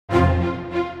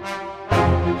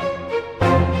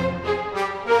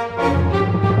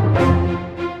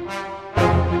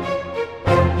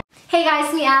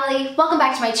Allie, welcome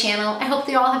back to my channel. I hope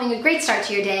that you're all having a great start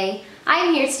to your day. I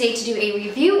am here today to do a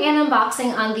review and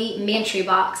unboxing on the Mantry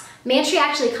box. Mantry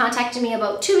actually contacted me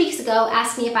about 2 weeks ago,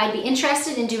 asked me if I'd be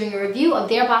interested in doing a review of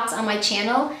their box on my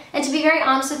channel, and to be very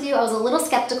honest with you, I was a little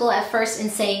skeptical at first in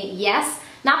saying yes.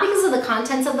 Not because of the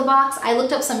contents of the box. I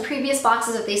looked up some previous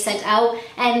boxes that they sent out,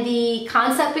 and the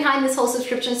concept behind this whole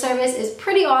subscription service is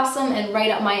pretty awesome and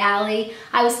right up my alley.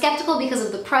 I was skeptical because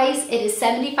of the price. It is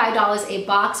 $75 a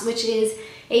box, which is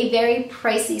a very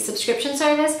pricey subscription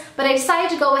service, but I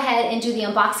decided to go ahead and do the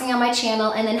unboxing on my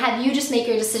channel and then have you just make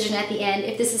your decision at the end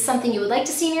if this is something you would like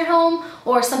to see in your home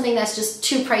or something that's just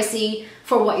too pricey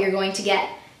for what you're going to get.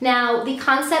 Now, the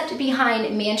concept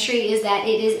behind Mantry is that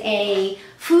it is a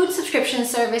food subscription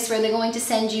service where they're going to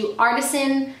send you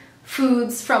artisan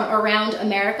foods from around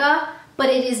America, but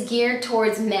it is geared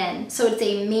towards men. So it's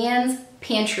a man's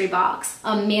pantry box,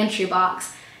 a Mantry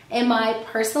box. In my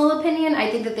personal opinion,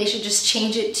 I think that they should just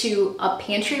change it to a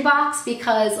pantry box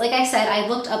because, like I said, I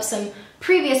looked up some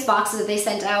previous boxes that they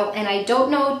sent out and I don't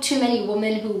know too many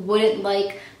women who wouldn't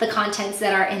like the contents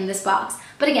that are in this box.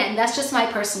 But again, that's just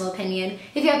my personal opinion.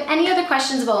 If you have any other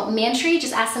questions about Mantry,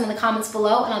 just ask them in the comments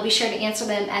below and I'll be sure to answer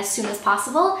them as soon as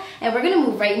possible. And we're gonna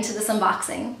move right into this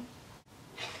unboxing.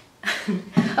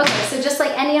 Okay, so just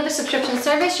like any other subscription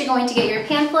service, you're going to get your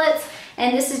pamphlets,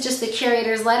 and this is just the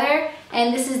curator's letter,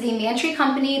 and this is the Mantry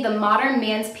company, the Modern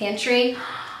Man's Pantry.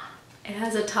 It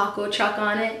has a taco truck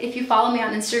on it. If you follow me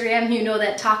on Instagram, you know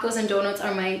that tacos and donuts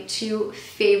are my two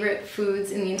favorite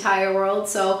foods in the entire world,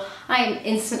 so I am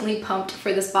instantly pumped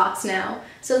for this box now.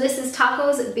 So this is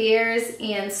tacos, beers,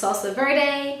 and salsa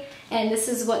verde, and this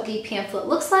is what the pamphlet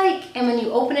looks like, and when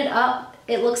you open it up,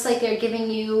 it looks like they're giving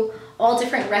you all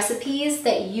different recipes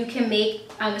that you can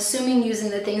make, I'm assuming using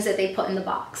the things that they put in the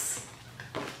box.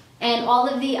 And all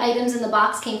of the items in the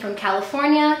box came from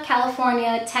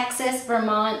California, Texas,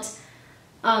 Vermont,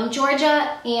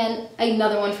 Georgia, and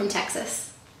another one from Texas.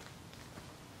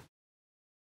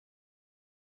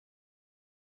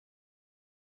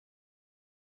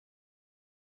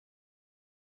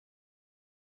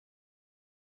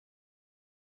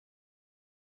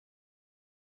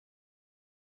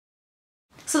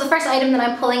 So the first item that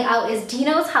I'm pulling out is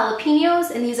Dino's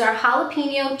Jalapenos, and these are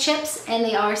jalapeno chips and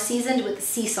they are seasoned with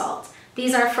sea salt.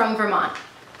 These are from Vermont.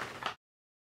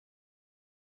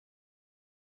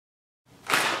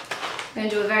 I'm going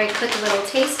to do a very quick little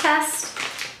taste test.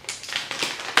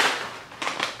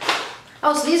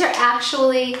 Oh, so these are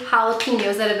actually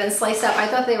jalapenos that have been sliced up. I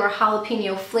thought they were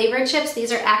jalapeno flavored chips.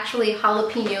 These are actually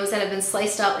jalapenos that have been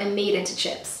sliced up and made into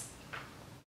chips.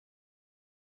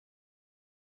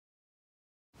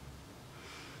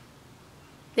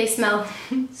 They smell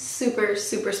super,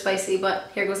 super spicy,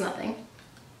 but here goes nothing.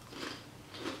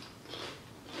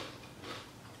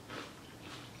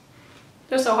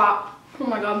 They're so hot. Oh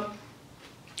my god.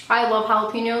 I love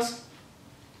jalapenos.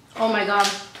 Oh my god.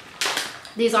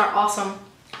 These are awesome.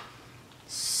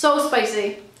 So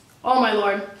spicy. Oh my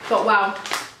lord. But wow.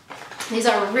 These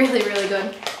are really, really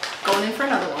good. Going in for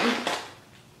another one.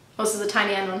 Oh, this is a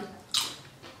tiny end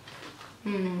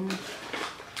one.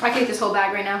 I can eat this whole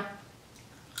bag right now.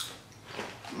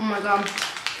 Oh my god.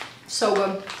 So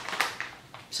good.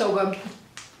 So good.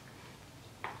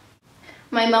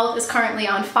 My mouth is currently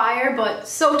on fire, but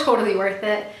so totally worth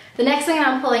it. The next thing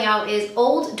I'm pulling out is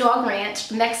Old Dog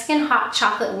Ranch Mexican Hot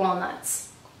Chocolate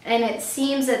Walnuts. And it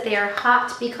seems that they are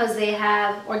hot because they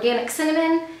have organic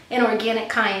cinnamon and organic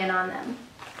cayenne on them.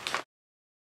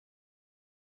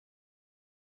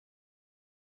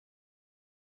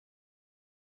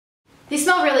 They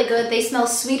smell really good. They smell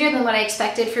sweeter than what I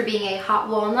expected for being a hot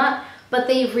walnut, but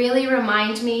they really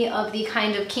remind me of the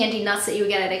kind of candy nuts that you would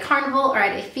get at a carnival or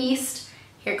at a feast.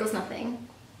 Here goes nothing.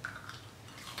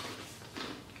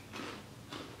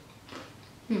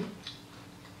 They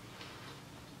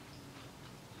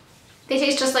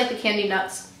taste just like the candy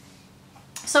nuts.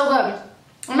 So good.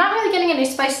 I'm not really getting any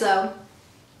spice though,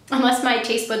 unless my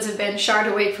taste buds have been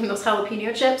charred away from those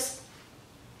jalapeno chips.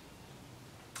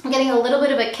 I'm getting a little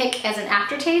bit of a kick as an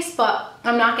aftertaste, but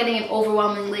I'm not getting an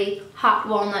overwhelmingly hot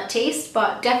walnut taste,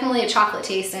 but definitely a chocolate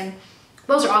taste, and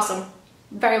those are awesome.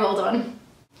 Very well done.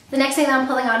 The next thing that I'm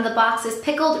pulling out of the box is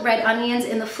pickled red onions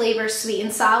in the flavor sweet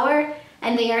and sour,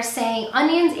 and they are saying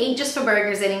onions ain't just for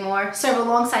burgers anymore. Serve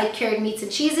alongside cured meats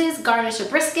and cheeses, garnish a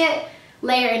brisket,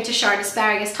 layer into charred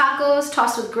asparagus tacos,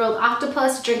 toss with grilled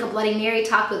octopus, drink a Bloody Mary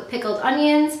topped with pickled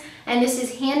onions, and this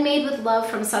is handmade with love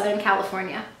from Southern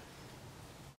California.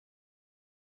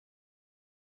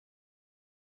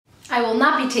 I will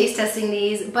not be taste testing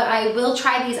these, but I will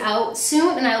try these out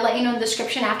soon and I'll let you know in the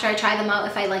description after I try them out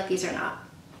if I like these or not.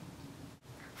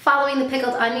 Following the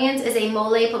pickled onions is a mole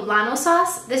poblano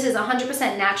sauce. This is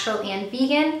 100% natural and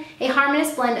vegan, a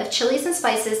harmonious blend of chilies and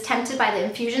spices tempted by the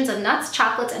infusions of nuts,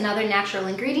 chocolates, and other natural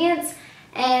ingredients.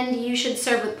 And you should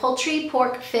serve with poultry,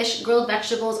 pork, fish, grilled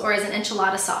vegetables, or as an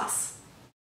enchilada sauce.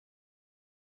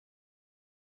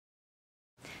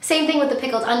 Same thing with the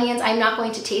pickled onions. I'm not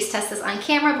going to taste test this on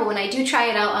camera, but when I do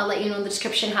try it out, I'll let you know in the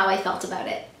description how I felt about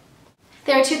it.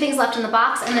 There are 2 things left in the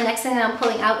box, and the next thing that I'm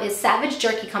pulling out is Savage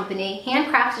Jerky Company,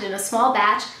 handcrafted in a small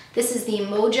batch. This is the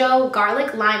Mojo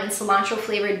garlic, lime, and cilantro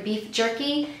flavored beef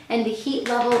jerky, and the heat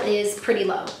level is pretty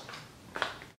low.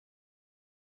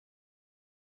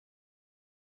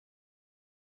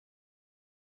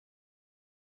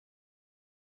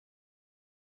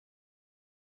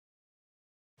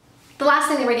 The last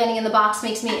thing that we're getting in the box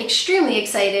makes me extremely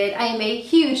excited. I am a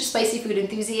huge spicy food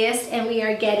enthusiast, and we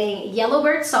are getting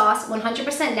Yellowbird sauce,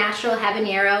 100% natural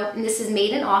habanero, and this is made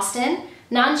in Austin,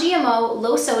 non-GMO,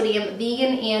 low sodium,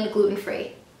 vegan, and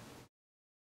gluten-free.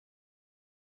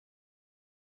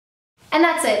 And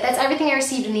that's it. That's everything I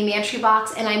received in the Mantry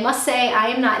box, and I must say I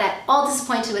am not at all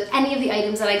disappointed with any of the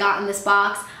items that I got in this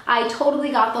box. I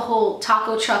totally got the whole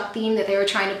taco truck theme that they were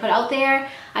trying to put out there.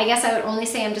 I guess I would only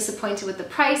say I'm disappointed with the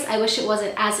price. I wish it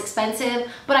wasn't as expensive,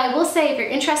 but I will say if you're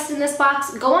interested in this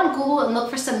box, go on Google and look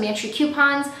for some Mantry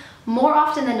coupons. More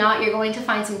often than not, you're going to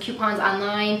find some coupons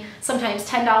online, sometimes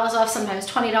 $10 off, sometimes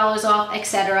 $20 off,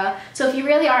 etc. So if you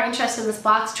really are interested in this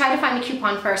box, try to find a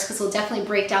coupon first because it'll definitely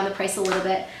break down the price a little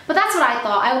bit. But that's what I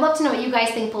thought. I would love to know what you guys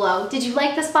think below. Did you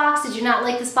like this box? Did you not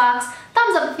like this box?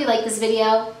 Thumbs up if you like this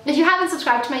video. If you haven't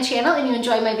subscribed to my channel and you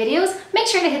enjoy my videos, make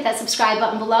sure to hit that subscribe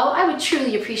button below. I would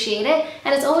truly appreciate it.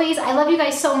 And as always, I love you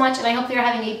guys so much, and I hope that you're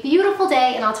having a beautiful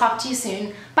day, and I'll talk to you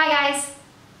soon. Bye guys!